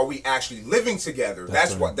disruptive? Are we actually living together?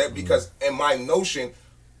 That's what because in my notion,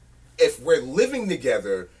 if we're living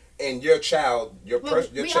together and your child, your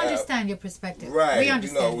child, we understand your perspective. Right. We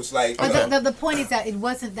understand. It's like. But the point is that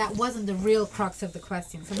that wasn't the real crux of the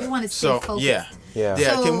question. So we want to stay focused. Yeah.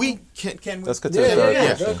 So, can we? Let's get to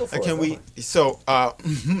the third question. Can we? So,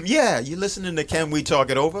 you listening to Can We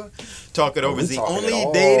Talk It Over? Talk It Over is the only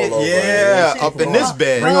dated. Up in this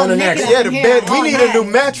bed. Bring on the next. Yeah, the bed. We need a new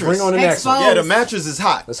mattress. Bring on the next one. Yeah, the mattress is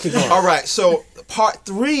hot. Let's keep going. All right. So, part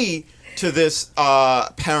 3 to this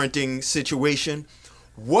parenting situation.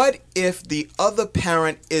 What if the other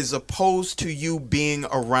parent is opposed to you being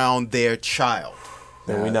around their child?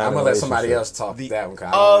 I'm gonna let somebody else talk that one.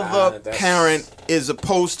 Other parent is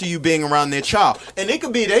opposed to you being around their child, and it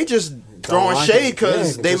could be they just throwing shade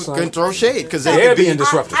because they can throw shade because they're being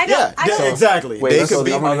disruptive. Exactly. Wait, so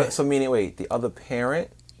meaning the other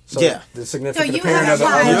parent. The significant parent of the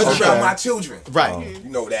other my children. Right. You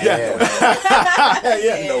know that.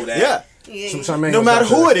 You know that. No matter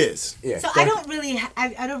who it is. So I don't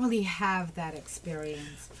really have that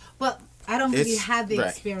experience. Well, I don't really have the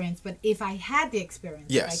experience, but if I had the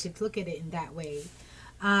experience, if I could look at it in that way,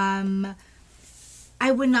 I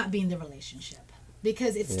would not be in the relationship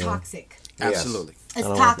because it's toxic. Absolutely. It's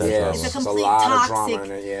toxic. It's a complete toxic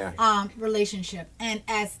relationship. And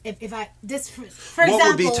as if I for example, what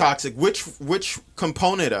would be toxic? Which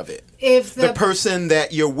component of it? If the person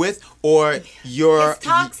that you're with or your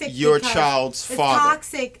child's father?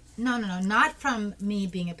 It's toxic. No, not from me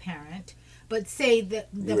being a parent. But say the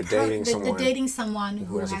dating someone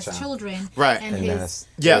who has children, and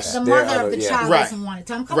the mother of the child doesn't want it.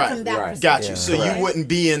 So I'm coming from that perspective. Got you. So you wouldn't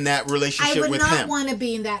be in that relationship with him. I would not want to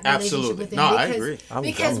be in that relationship with him. No, I agree.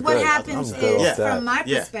 Because what happens is, from my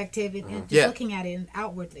perspective, and just looking at it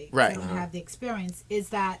outwardly, I don't have the experience, is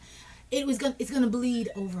that it's gonna bleed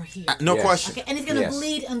over here. No Yes. question. Okay, and it's gonna Yes.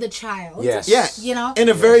 bleed on the child. Yes. Yeah. You know? In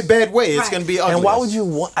a very bad way. It's Right. going to be ugly. And why would you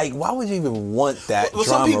want? Like, why would you even want that Well,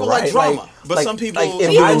 drama? some people right? like drama, but some people- Like, if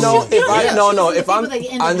People I know, should- if I yeah. no, People if I'm, that you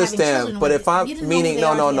end I up having understand. children But with, if I'm you didn't know meaning, who they no,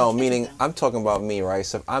 are no, till no, you had meaning kids with them. I'm talking about me, right?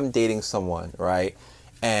 So if I'm dating someone, right,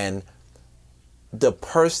 and the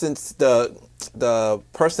person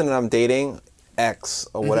that I'm dating, ex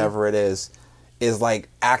or whatever it is like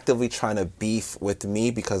actively trying to beef with me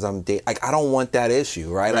because I'm like, I don't want that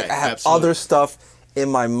issue, right? Like, I have absolutely. other stuff in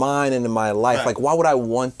my mind and in my life. Right. Like, why would I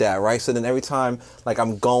want that, right? So then every time, like,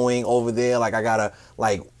 I'm going over there, like, I gotta,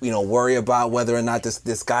 like, worry about whether or not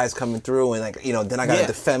this guy's coming through, and, like, then I gotta Yeah.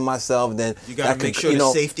 defend myself, and then You gotta that could, make sure the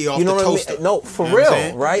safety off the what toaster. I mean? No, for You know what I'm real,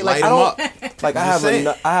 saying? right? Like, Light I 'em don't, up. like, I'm just saying.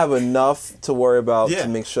 I have enough to worry about Yeah. to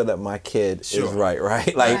make sure that my kid Sure. is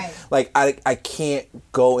right? Like, Right. I can't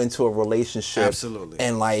go into a relationship Absolutely.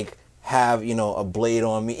 and, like, have a blade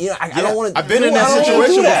on me. I don't want to. I've been in that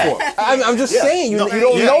situation before. I'm just saying you No,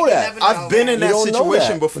 don't yeah. know You that. never know. I've been in You that don't know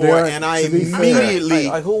situation that. before, But and I to be fair, immediately.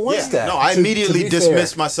 like, who wants that? No, I To immediately be fair,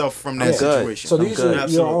 dismissed myself from that I'm good. situation. So I'm these good. are, you're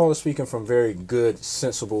Absolutely. all speaking from very good,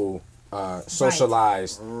 sensible,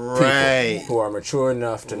 socialized Right. people who are mature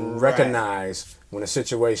enough to recognize when a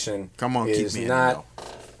situation Come on, keep is me in not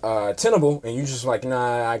tenable, and you just like,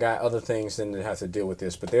 nah, I got other things than to have to deal with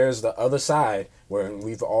this. But there's the other side where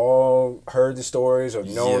we've all heard the stories or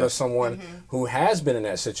known Yeah. of someone who has been in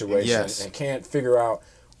that situation Yes. and can't figure out.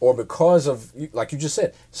 Or because of, like you just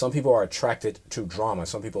said, some people are attracted to drama.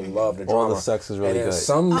 Some people love the drama. All the sex is really and then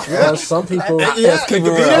good. some people. Yeah, keep it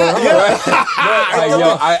real. I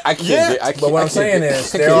can't. I can't. But what I'm saying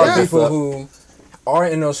is, there are Yeah. people who are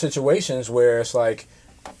in those situations where it's like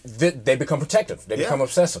they become protective. They become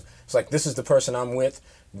obsessive. It's like, this is the person I'm with.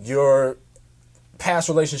 Your past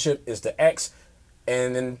relationship is the ex,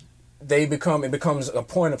 and then it becomes a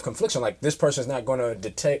point of confliction. Like, this person is not going to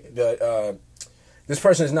detect the. This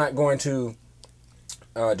person is not going to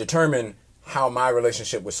determine how my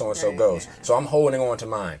relationship with so and so goes. yeah. So I'm holding on to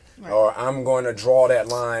mine, or I'm going to draw that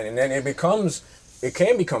line, and then it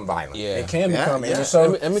can become violent. Yeah. It can Yeah, become. yeah. And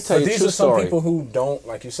so, Let me tell but you a these true are some story. people who don't,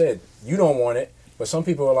 like you said, you don't want it, but some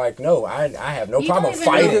people are like, no, I have no You problem don't even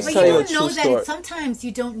fighting. know, Just but tell you you a don't know true that. story. Sometimes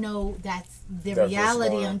you don't know that's the That's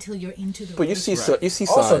reality what's until you're into the But you see, relationship. you see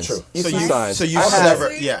Also signs. true. You So see you, signs. so you I had-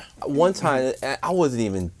 never, yeah. One time, I wasn't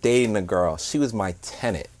even dating a girl. She was my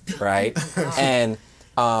tenant, right? And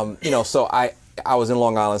so I was in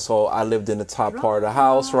Long Island, so I lived in the top part of the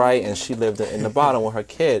house, right? And she lived in the bottom with her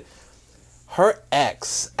kid. Her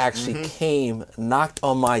ex actually came, knocked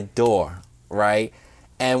on my door, right?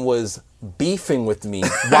 And was beefing with me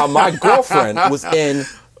while my girlfriend was in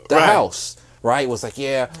the house, right? Was like,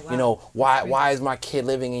 why is my kid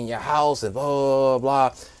living in your house, and blah, blah,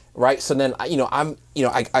 blah. Right, so then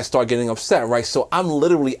I start getting upset, right? So I'm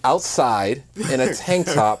literally outside in a tank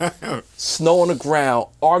top, snow on the ground,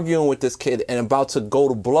 arguing with this kid and about to go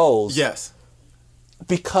to blows. Yes.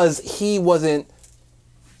 Because he wasn't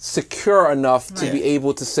secure enough to be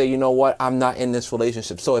able to say, you know what, I'm not in this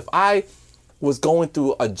relationship. So if I was going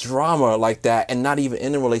through a drama like that and not even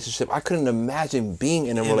in a relationship, I couldn't imagine being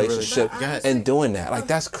in a relationship Go ahead. and doing that. Like,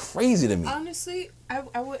 that's crazy to me. Honestly,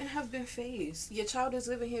 I wouldn't have been phased. Your child is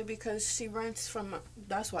living here because she rents from.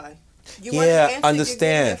 That's why. You want Yeah, to answer, understand.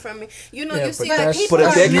 you're getting it from me. You know, Yeah, you but see, that's- people But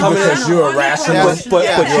if are they're coming milking because you're on irrational. emotions. But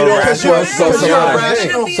Yeah. you don't. Because you're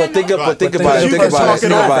irrational. So think about But it. you Think can about talk it.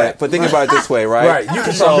 it over. But think about it this way, right? Right, you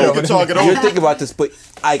can So talk it You can talk it you're over. thinking about this, but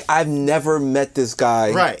I've never met this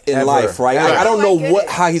guy Right. in Ever. life, right? Ever. I don't I know get it.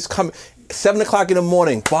 how he's coming. 7 o'clock in the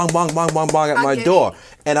morning, bong, bong, bong, bong, bong at I my get door, it.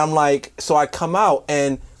 and I'm like, so I come out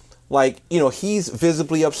and. Like, he's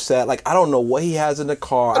visibly upset. Like, I don't know what he has in the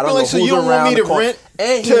car. I I'd be don't like, know so who's you don't around want me the to car. rent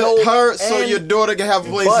And he to knows- her so and- your daughter can have a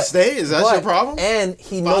place to stay? Is that your problem? And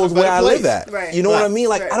he Find knows a where better I live place. at. Right. You know what I Right. mean?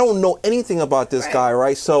 Like, Right. I don't know anything about this Right. guy,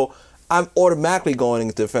 right? So I'm automatically going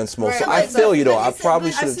into defense mode. So I Right, feel you, though. like I said, probably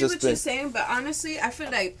I should have see just what been. you're saying, but honestly, I feel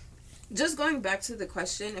like just going back to the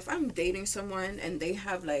question, if I'm dating someone and they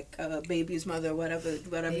have like a baby's mother, whatever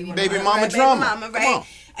you want, Baby mama drama. baby mama, Come right? on.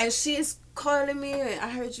 And she's calling me, I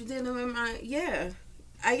heard you dealing with my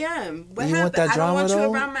I am. What You want happened? that I don't want drama, you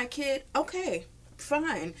though? around my kid. Okay,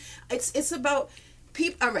 fine. It's about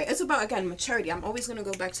all right, it's about, again, maturity. I'm always going to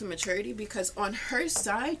go back to maturity, because on her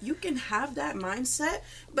side, you can have that mindset,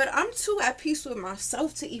 but I'm too at peace with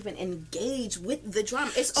myself to even engage with the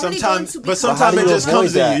drama. It's only going to be... But sometimes it just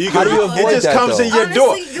comes in you. How do you avoid that? It just comes in your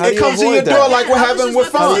door. It comes in your door like what happened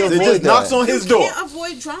with Fonz. It just knocks on his door. You can't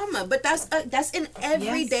avoid drama, but that's in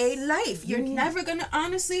everyday life. You're never going to,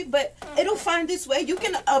 honestly, but it'll find its way. You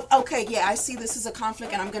can, okay, yeah, I see this is a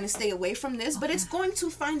conflict and I'm going to stay away from this, but it's going to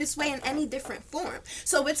find its way in any different form.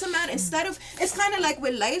 So it's a matter, instead of, it's kind of like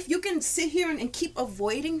with life, you can sit here and keep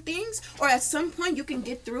avoiding things, or at some point you can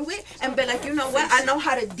get through it and be like, you know what, I know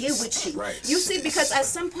how to deal with you. Right. You see, because at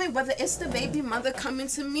some point, whether it's the baby mother coming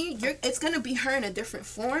to me, it's going to be her in a different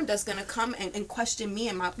form that's going to come and question me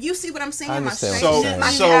and my, you see what I'm saying? My strength,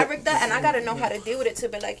 my character, and I got to know how to deal with it to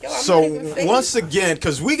be like, yo, I'm not even fake. Once again,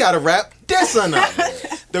 because we got to wrap this one up,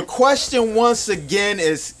 the question once again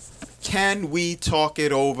is, can we talk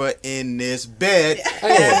it over in this bed?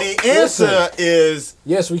 And the answer is...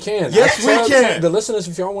 Yes, we can. Yes, we can. The listeners,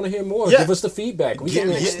 if y'all want to hear more, Yeah. give us the feedback. We can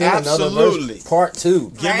extend absolutely. another verse, part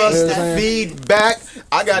 2. Give us the feedback.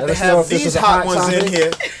 I got to us know have if this these is a hot hot ones in topic.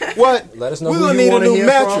 here. What? Let us know We're who going you to need a wanna new hear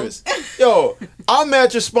mattress. Yo, our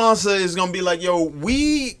mattress sponsor is going to be like, yo,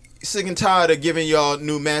 we sick and tired of giving y'all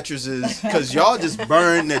new mattresses because y'all just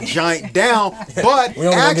burn the joint down. But We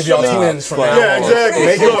only gonna give y'all twins from now yeah, on. exactly.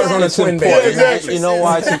 Make yours on a twin bed. Exactly. You know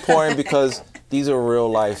why it's important? Because these are real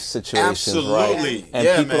life situations, Absolutely. right? And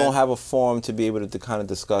Yeah, people man. don't have a forum to be able to kind of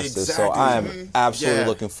discuss this. So Exactly. I am absolutely Yeah.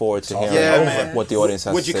 looking forward to hearing man. what the audience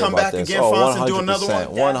has Would to you say come about back this. again, Oh, Fonz, and do another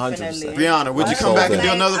one? 100%. Brianna, would you I'm come back sold and do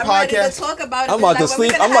in. another I'm ready podcast? to talk about it. I'm about to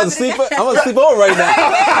sleep. I'm about to sleep. I'm about to sleep over right now.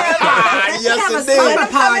 Yes, slumber indeed.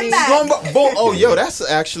 party. Slumber- boom. Oh, yo, that's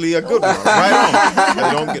actually a good one.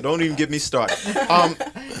 Right on. Don't even get me started.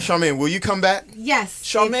 Charmaine, will you come back? Yes.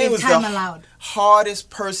 Charmaine if was time the allowed. hardest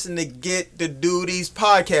person to get to do these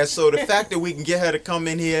podcasts. So the fact that we can get her to come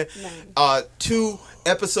in here 2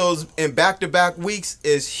 episodes in back-to-back weeks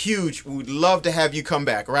is huge. We'd love to have you come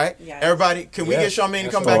back, right? Yes. Everybody, can we get Charmaine to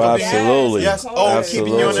come back Oh, up here? absolutely. Yes. Oh,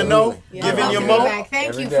 keeping you on the know, Yeah. giving you Welcome more. back. Thank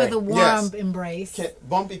Every you day. for the warm Yes. embrace.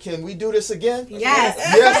 Bumpy, can we do this again? Yes.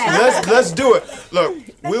 Yes, let's do it. Look,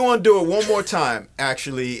 we want to do it one more time.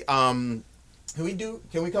 Actually, can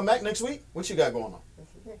we come back next week? What you got going on?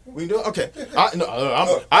 We do it? Okay.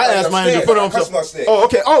 I asked mine to put on some. Oh,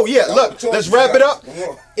 okay. Oh, yeah. Look, let's wrap it up.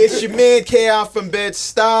 It's your man K.I. from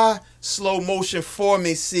Bed-Stuy. Slow motion for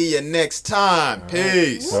me. See you next time.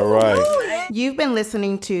 Peace. All right. You've been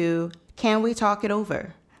listening to Can We Talk It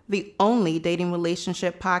Over, the only dating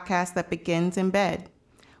relationship podcast that begins in bed.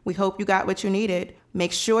 We hope you got what you needed.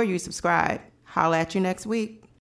 Make sure you subscribe. Holla at you next week.